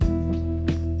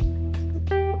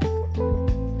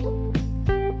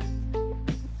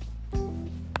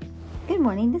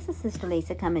morning, this is Sister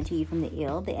Lisa coming to you from the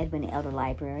Edwin Elder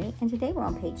Library, and today we're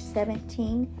on page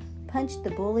 17, Punch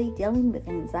the Bully, Dealing with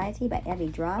Anxiety by Evie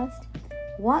Drost.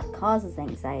 What causes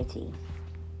anxiety?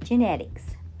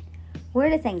 Genetics. Where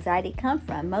does anxiety come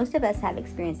from? Most of us have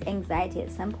experienced anxiety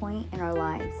at some point in our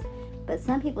lives, but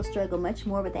some people struggle much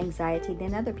more with anxiety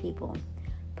than other people.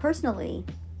 Personally,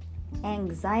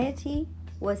 anxiety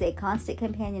was a constant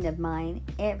companion of mine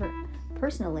ever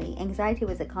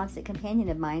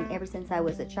since I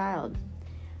was a child.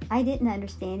 I didn't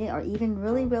understand it or even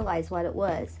really realize what it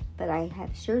was, but I have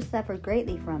sure suffered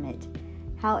greatly from it.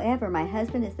 However, my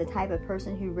husband is the type of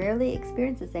person who rarely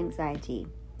experiences anxiety.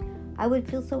 I would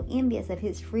feel so envious of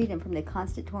his freedom from the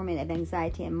constant torment of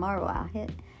anxiety and marvel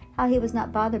at how he was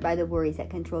not bothered by the worries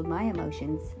that controlled my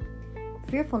emotions.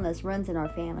 Fearfulness runs in our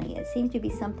family. It seems to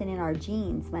be something in our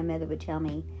genes, my mother would tell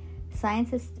me. Science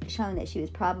has shown that she was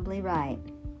probably right.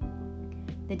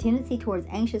 The tendency towards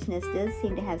anxiousness does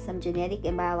seem to have some genetic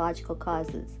and biological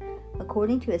causes.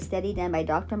 According to a study done by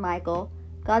Dr. Michael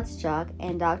Gottschalk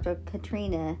and Dr.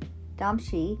 Katrina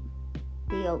Domschke,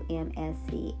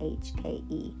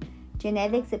 Domschke,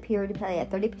 genetics appear to play a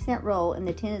 30% role in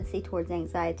the tendency towards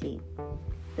anxiety.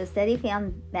 The study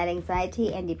found that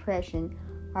anxiety and depression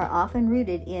are often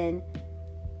rooted in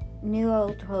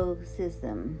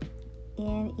neuroticism,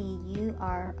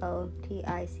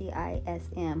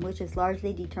 neuroticism, which is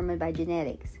largely determined by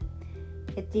genetics.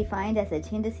 It's defined as a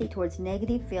tendency towards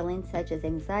negative feelings such as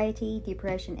anxiety,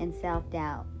 depression, and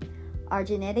self-doubt. Our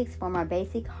genetics form our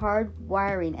basic hard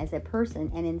wiring as a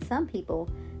person, and in some people,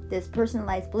 this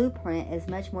personalized blueprint is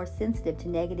much more sensitive to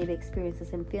negative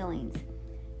experiences and feelings.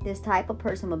 This type of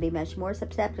person will be much more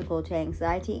susceptible to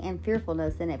anxiety and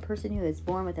fearfulness than a person who is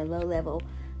born with a low level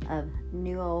of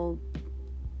neuroticism.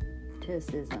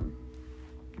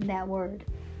 That word,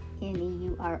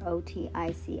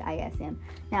 neuroticism.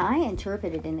 Now, I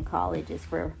interpreted in the colleges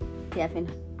for deaf and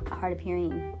hard of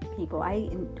hearing people.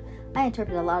 I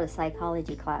interpreted a lot of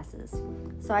psychology classes,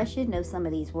 so I should know some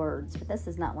of these words, but this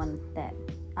is not one that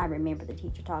I remember the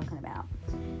teacher talking about,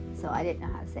 so I didn't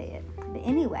know how to say it. But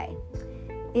anyway,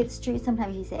 it's true.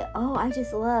 Sometimes you say, "Oh, I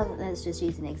just love." Let's just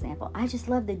use an example. I just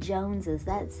love the Joneses.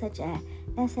 That's such a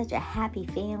happy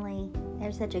family.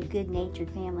 They're such a good-natured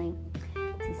family.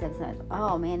 See, sometimes,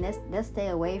 oh man, let's stay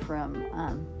away from.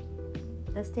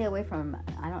 I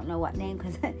don't know what name,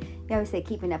 because they always say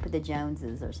keeping up with the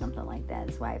Joneses or something like that.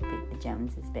 That's why I picked the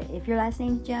Joneses. But if your last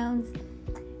name's Jones,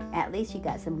 at least you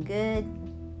got some good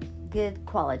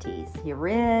qualities. You're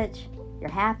rich.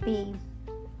 You're happy.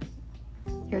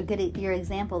 You're good at your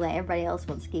example that everybody else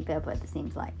wants to keep up with, it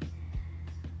seems like.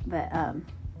 But,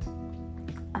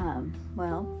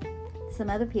 well, some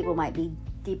other people might be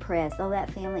depressed. Oh,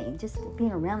 that family, just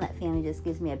being around that family just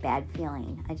gives me a bad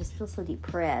feeling. I just feel so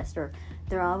depressed. Or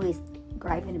they're always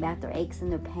griping about their aches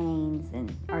and their pains,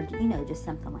 or just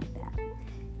something like that.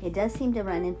 It does seem to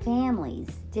run in families.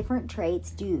 Different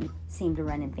traits do seem to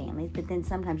run in families, but then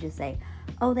sometimes you say,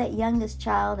 oh, that youngest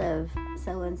child of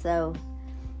so-and-so,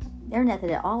 they're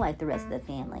nothing at all like the rest of the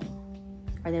family.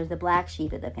 Or there's the black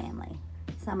sheep of the family.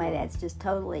 Somebody that's just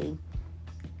totally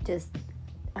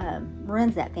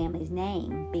ruins that family's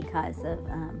name because of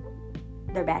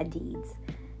their bad deeds.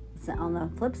 So on the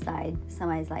flip side,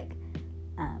 somebody's like,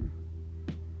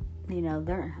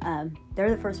 they're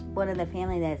the first one in the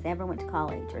family that's ever went to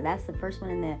college, or that's the first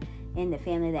one in the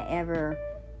family that ever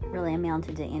really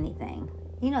amounted to anything.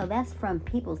 That's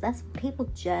people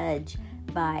judge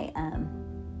by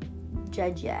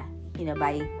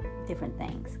by different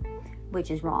things, which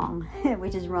is wrong,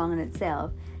 which is wrong in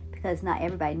itself, because not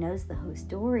everybody knows the whole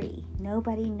story.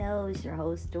 Nobody knows your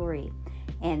whole story.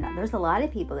 And there's a lot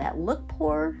of people that look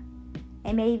poor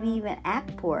and maybe even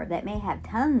act poor that may have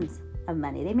tons of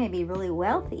money. They may be really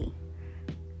wealthy.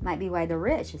 Might be why they're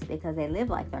rich, is because they live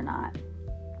like they're not.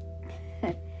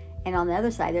 And on the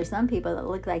other side, there's some people that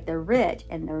look like they're rich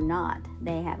and they're not.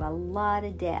 They have a lot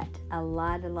of debt, a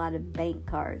lot of bank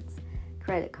cards,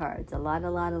 credit cards, a lot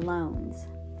of loans.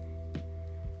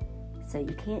 So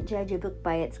you can't judge a book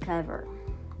by its cover.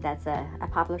 That's a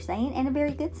popular saying, and a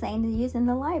very good saying to use in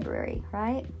the library,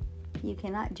 right? You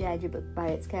cannot judge a book by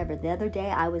its cover. The other day,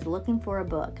 I was looking for a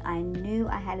book. I knew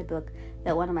I had a book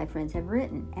that one of my friends had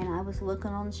written, and I was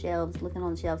looking on the shelves,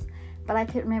 but I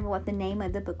couldn't remember what the name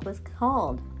of the book was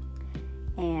called.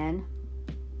 And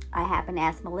I happened to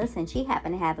ask Melissa, and she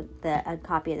happened to have a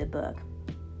copy of the book.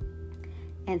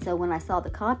 And so when I saw the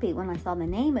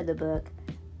name of the book,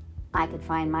 I could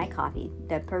find my copy.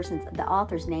 The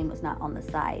author's name was not on the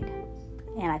side,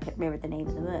 and I couldn't remember the name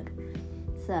of the book.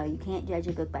 So you can't judge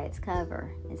a book by its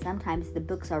cover. And sometimes the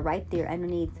books are right there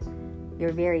underneath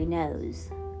your very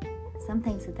nose. Some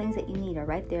things, the things that you need are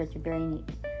right there at your very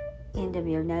end of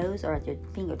your nose or at your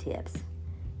fingertips.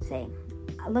 Say,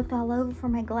 I looked all over for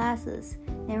my glasses.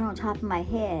 They were on top of my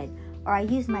head. Or I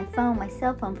used my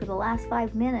cell phone for the last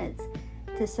 5 minutes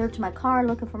to search my car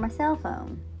looking for my cell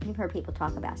phone. You've heard people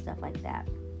talk about stuff like that.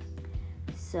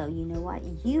 So you know what?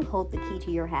 You hold the key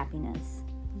to your happiness.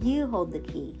 You hold the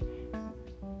key.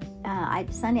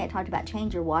 Sunday I talked about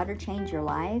change your water, change your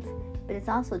life. But it's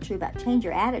also true about change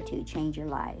your attitude, change your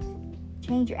life.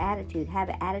 Change your attitude. Have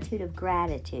an attitude of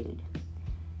gratitude.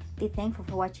 Be thankful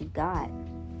for what you've got.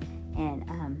 And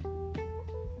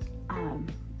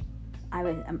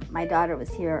my daughter was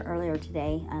here earlier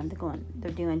today.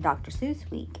 They're doing Dr. Seuss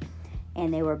week,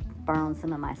 and they were borrowing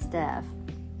some of my stuff,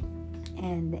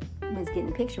 and was getting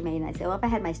a picture made. And I said, well, if I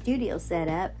had my studio set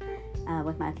up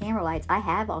with my camera lights, I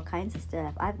have all kinds of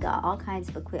stuff. I've got all kinds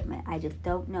of equipment. I just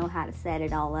don't know how to set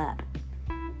it all up.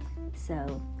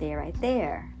 So they're right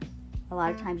there. A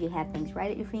lot of times you have things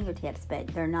right at your fingertips, but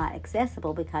they're not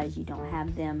accessible because you don't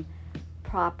have them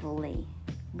properly.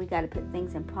 We got to put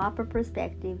things in proper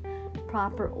perspective,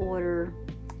 proper order,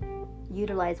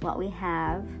 utilize what we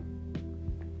have.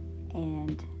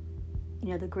 And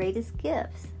the greatest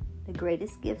gifts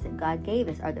that God gave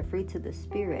us are the fruits of the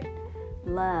Spirit: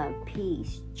 love,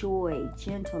 peace, joy,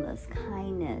 gentleness,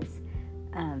 kindness.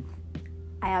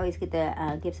 I always get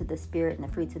the gifts of the Spirit and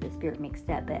the fruits of the Spirit mixed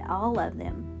up, but all of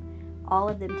them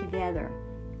together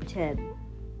to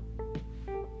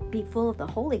be full of the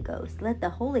Holy Ghost. Let the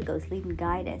Holy Ghost lead and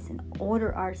guide us and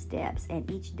order our steps, and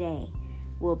each day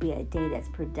will be a day that's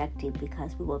productive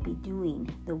because we will be doing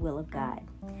the will of God.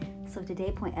 So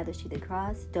today, point others to the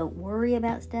cross. Don't worry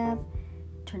about stuff.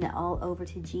 Turn it all over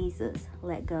to Jesus.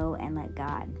 Let go and let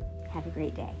God. Have a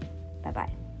great day.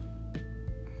 Bye-bye.